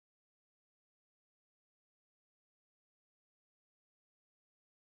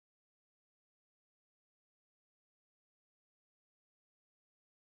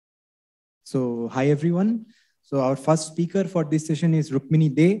So hi everyone. So our first speaker for this session is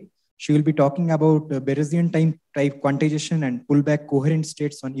Rukmini De. She will be talking about Berezin-type quantization and pullback coherent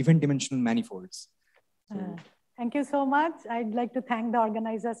states on event dimensional manifolds. Thank you so much. I'd like to thank the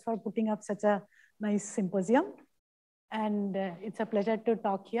organizers for putting up such a nice symposium. And it's a pleasure to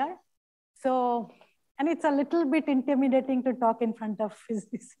talk here. So, and it's a little bit intimidating to talk in front of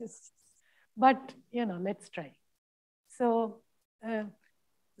physicists, but let's try.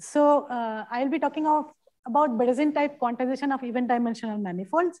 So, I'll be talking about Berezin-type quantization of event dimensional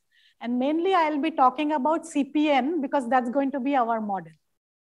manifolds. And mainly I'll be talking about CPN because that's going to be our model.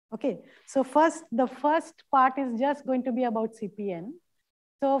 Okay, so the first part is just going to be about CPN.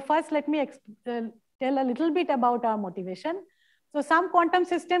 So first, let me tell a little bit about our motivation. So some quantum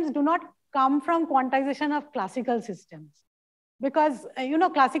systems do not come from quantization of classical systems because,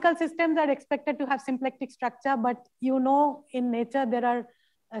 classical systems are expected to have symplectic structure, but in nature, there are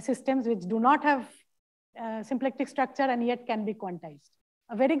systems which do not have symplectic structure and yet can be quantized.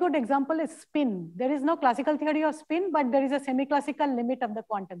 A very good example is spin. There is no classical theory of spin, but there is a semi-classical limit of the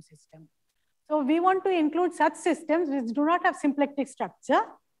quantum system. So we want to include such systems which do not have symplectic structure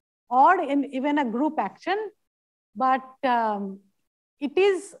or even a group action, but it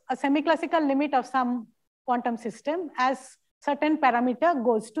is a semi-classical limit of some quantum system as certain parameter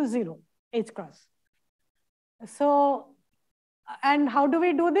goes to 0, H cross. So, and how do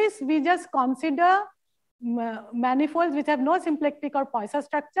we do this? We just consider manifolds which have no symplectic or Poisson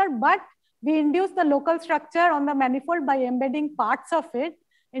structure, but we induce the local structure on the manifold by embedding parts of it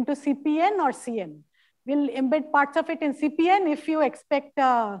into CPN or CN. We'll embed parts of it in CPN. If you expect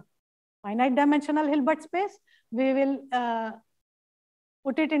a finite dimensional Hilbert space, we will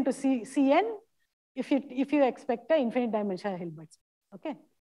put it into CN if you expect an infinite dimensional Hilbert space. Okay.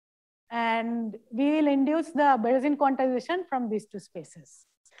 And we will induce the Berezin quantization from these two spaces.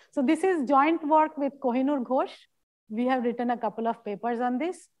 So this is joint work with Kohinoor Ghosh. We have written a couple of papers on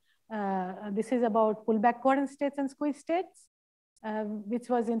this. This is about pullback coherent states and squeeze states, which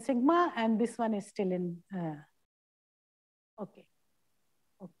was in sigma, and this one is still in, okay,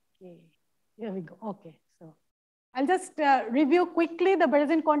 here we go, okay. So I'll just review quickly the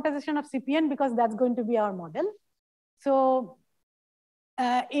Berezin quantization of CPN because that's going to be our model. So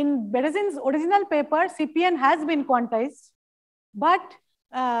in Berezin's original paper, CPN has been quantized, but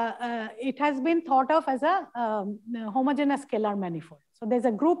it has been thought of as a homogeneous scalar manifold. So there's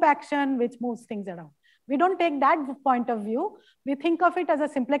a group action which moves things around. We don't take that point of view. We think of it as a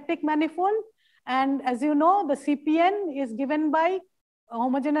symplectic manifold. And as you know, the CPN is given by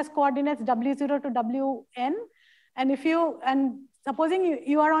homogeneous coordinates W0 to Wn. And supposing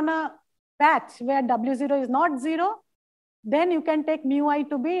you are on a patch where W0 is not 0, then you can take mu I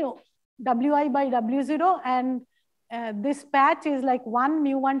to be Wi by W0, and this patch is like 1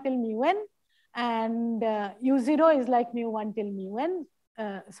 mu1 till mu n, and U0 is like mu1 till mu n.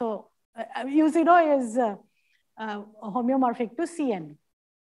 So U0 is homeomorphic to Cn.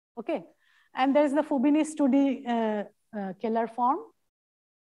 Okay, and there is the Fubini-Studi Keller form.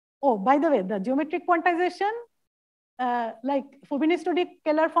 Oh, by the way, the geometric quantization, like Fubini-Studi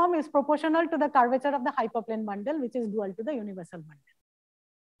Keller form, is proportional to the curvature of the hyperplane bundle, which is dual to the universal bundle.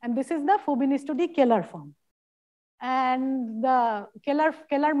 And this is the Fubini-Studi Keller form. And the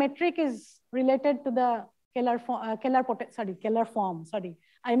Keller metric is related to the Keller form.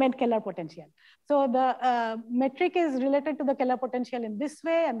 I meant Keller potential. So the metric is related to the Keller potential in this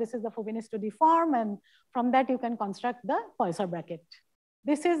way, and this is the Fubini-Studi form, and from that you can construct the Poisson bracket.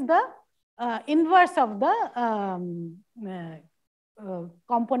 This is the inverse of the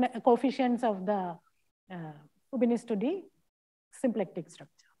coefficients of the Fubini-Studi symplectic structure.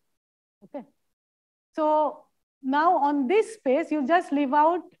 Okay. So now on this space, you just leave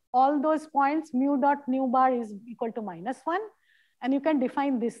out all those points. Mu dot nu bar is equal to -1, and you can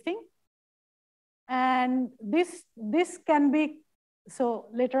define this thing. And this can be, so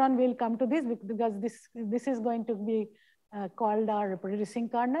later on we'll come to this because this is going to be called our reproducing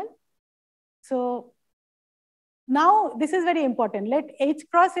kernel. So now this is very important. Let H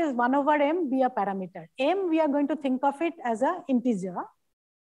cross is 1 over m be a parameter. M, we are going to think of it as an integer.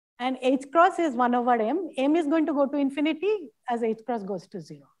 And H cross is 1 over m. M is going to go to infinity as H cross goes to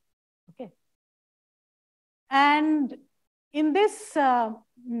 0. Okay. And in this, so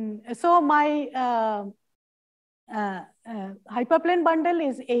my hyperplane bundle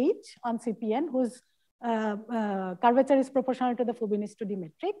is H on CPN, whose curvature is proportional to the Fubini-Studi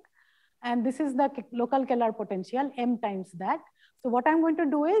metric. And this is the local Keller potential, m times that. So what I'm going to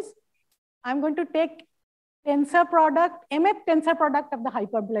do is, I'm going to take tensor product, MF tensor product of the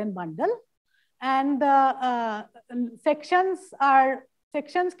hyperplane bundle. And the sections are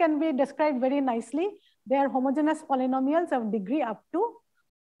sections can be described very nicely. They are homogeneous polynomials of degree up to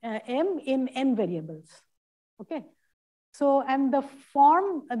m in n variables. Okay. So, and the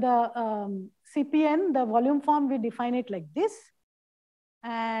form, the CPN, the volume form, we define it like this.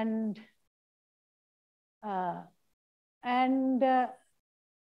 And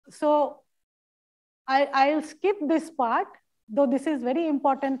so I'll skip this part, though this is very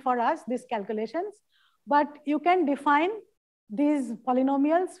important for us, these calculations. But you can define these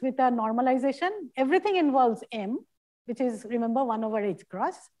polynomials with a normalization. Everything involves m, which is, remember, 1 over h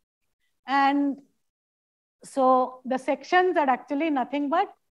cross. And so the sections are actually nothing but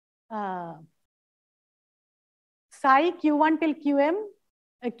psi q1 till qm,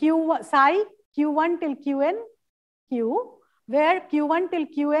 psi q1 till qn q, where q1 till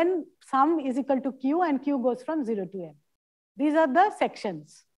qn sum is equal to q and q goes from 0 to m. These are the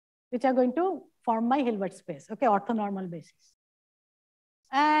sections which are going to form my Hilbert space, okay, orthonormal basis.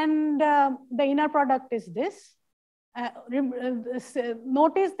 And the inner product is this.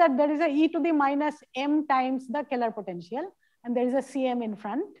 Notice that there is a e to the minus m times the Keller potential, and there is a Cm in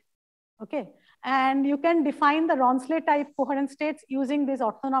front, okay? And you can define the Ronsley type coherent states using this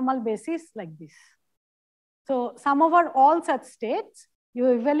orthonormal basis like this. So sum over all such states, you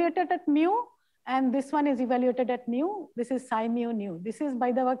evaluate it at mu, and this one is evaluated at nu. This is psi mu nu. This is,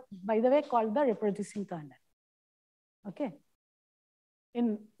 by the way, called the reproducing kernel, okay?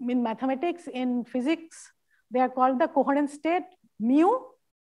 In mathematics, in physics, they are called the coherent state mu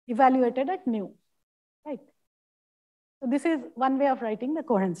evaluated at nu, right? So this is one way of writing the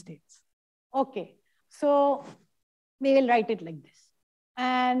coherent states. Okay, so we will write it like this.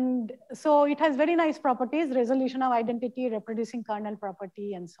 And so it has very nice properties, resolution of identity, reproducing kernel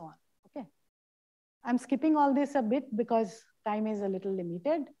property, and so on, okay? I'm skipping all this a bit because time is a little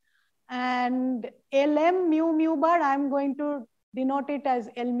limited. And Lm mu mu bar, I'm going to denote it as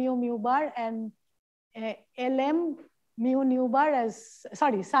L mu mu bar, and Lm mu nu bar as,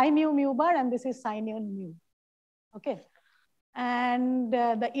 sorry, psi mu mu bar, and this is psi nu mu, okay? And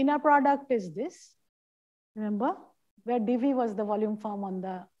the inner product is this, remember, where dV was the volume form on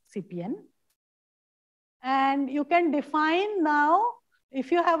the CPN. And you can define now,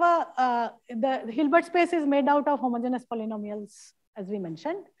 if you have the Hilbert space is made out of homogeneous polynomials, as we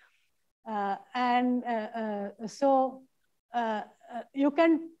mentioned. So you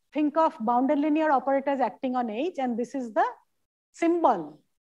can think of bounded linear operators acting on H, and this is the symbol.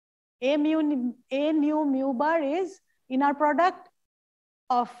 A nu mu bar is inner product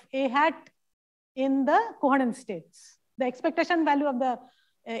of A hat in the coherent states, the expectation value of the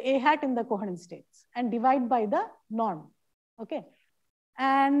A hat in the coherent states, and divide by the norm, okay?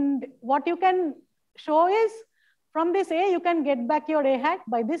 And what you can show is, from this A, you can get back your A hat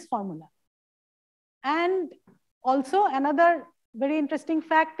by this formula. And also another very interesting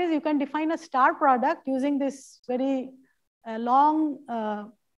fact is you can define a star product using this very long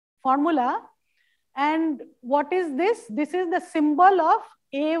formula. And what is this? This is the symbol of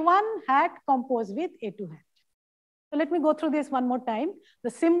A1 hat composed with A2 hat. So let me go through this one more time. The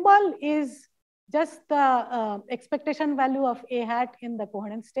symbol is just the expectation value of A hat in the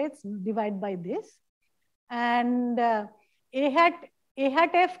coherent states, divide by this. And A hat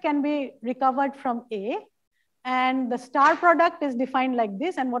F can be recovered from A. And the star product is defined like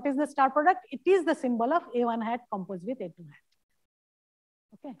this. And what is the star product? It is the symbol of A1 hat composed with A2 hat.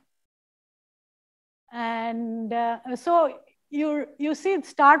 Okay. And so you see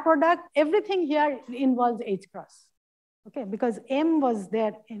star product, everything here involves H cross. Okay, because M was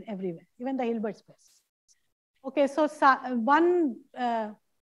there in everywhere, even the Hilbert space. Okay, so one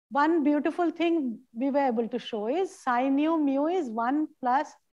beautiful thing we were able to show is psi nu mu is 1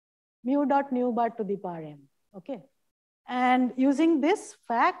 plus mu dot nu bar to the power m. Okay, and using this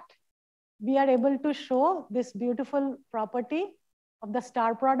fact, we are able to show this beautiful property of the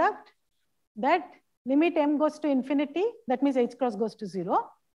star product, that limit m goes to infinity, that means H cross goes to 0.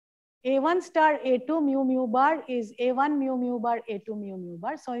 A1 star A2 mu mu bar is A1 mu mu bar A2 mu mu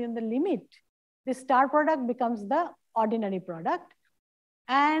bar. So in the limit, this star product becomes the ordinary product.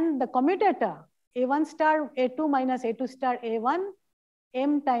 And the commutator, A1 star A2 minus A2 star A1,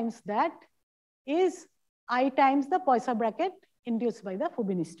 m times that is I times the Poisson bracket induced by the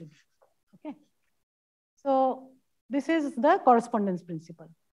Fubini distribution. Okay. So this is the correspondence principle.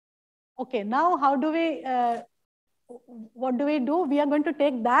 Okay, now how do we, what do? We are going to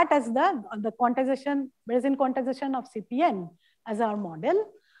take that as the quantization, Berezin quantization of CPN as our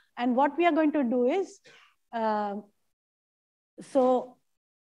model. And what we are going to do is, so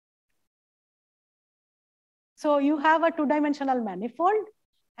you have a two-dimensional manifold.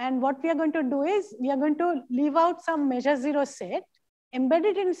 And what we are going to do is, we are going to leave out some measure zero set. embed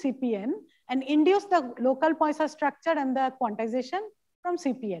it in CPN, and induce the local Poisson structure and the quantization from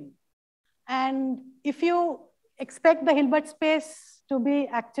CPN. And if you expect the Hilbert space to be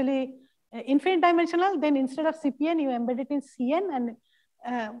actually infinite dimensional, then instead of CPN, you embed it in CN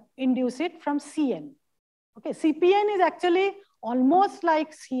and induce it from CN. Okay, CPN is actually almost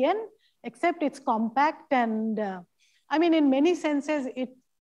like CN, except it's compact and I mean, in many senses, it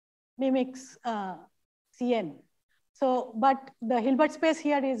mimics CN. So, but the Hilbert space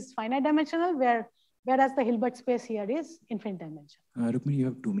here is finite dimensional, whereas the Hilbert space here is infinite dimensional. Rukmini, you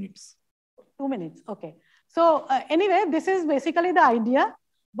have 2 minutes. 2 minutes, okay. So anyway, this is basically the idea.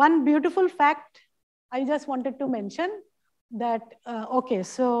 One beautiful fact I just wanted to mention that, okay,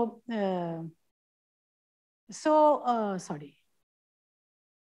 so, sorry.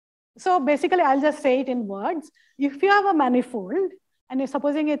 So basically, I'll just say it in words. If you have a manifold, and you're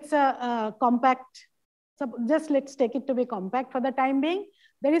supposing it's a compact, so just let's take it to be compact for the time being,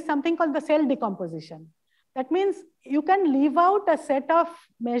 there is something called the cell decomposition. That means you can leave out a set of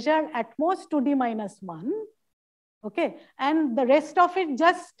measure at most 2D minus 1, okay? And the rest of it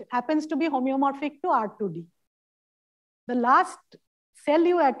just happens to be homeomorphic to R2D. The last cell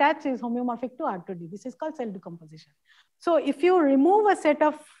you attach is homeomorphic to R2D. This is called cell decomposition. So if you remove a set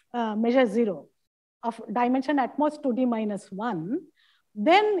of measure 0 of dimension at most 2D minus 1,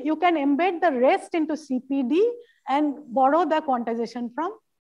 then you can embed the rest into CPD and borrow the quantization from,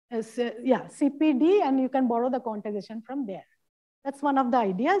 CPD, and you can borrow the quantization from there. That's one of the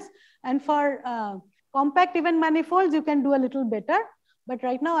ideas. And for compact event manifolds, you can do a little better. But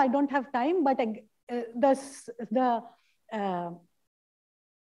right now, I don't have time. But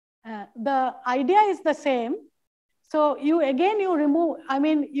the idea is the same. So you remove, I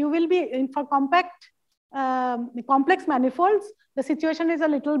mean, you will be, for compact complex manifolds, the situation is a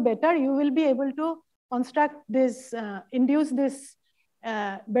little better. You will be able to construct this, induce this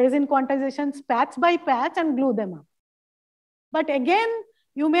Berezin quantizations patch by patch and glue them up. But again,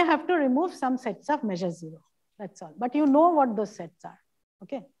 you may have to remove some sets of measure 0. That's all. But you know what those sets are.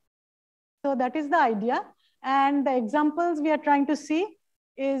 Okay. So that is the idea. And the examples we are trying to see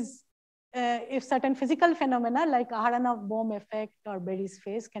is if certain physical phenomena like Aharonov-Bohm effect or Berry's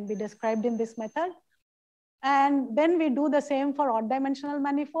phase can be described in this method. And then we do the same for odd dimensional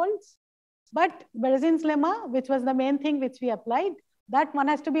manifolds. But Berezin's lemma, which was the main thing which we applied, that one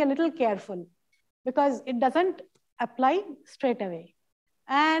has to be a little careful because it doesn't apply straight away.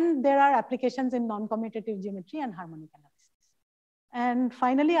 And there are applications in non-commutative geometry and harmonic analysis. And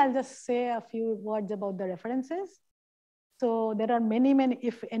finally, I'll just say a few words about the references. So there are many,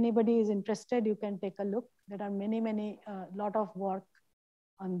 if anybody is interested, you can take a look. There are many, lot of work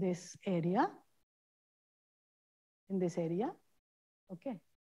on this area, in this area, okay?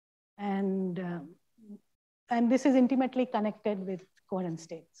 And this is intimately connected with coherent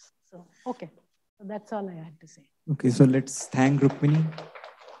states. So, okay, so that's all I had to say. Okay, so let's thank Rukmini.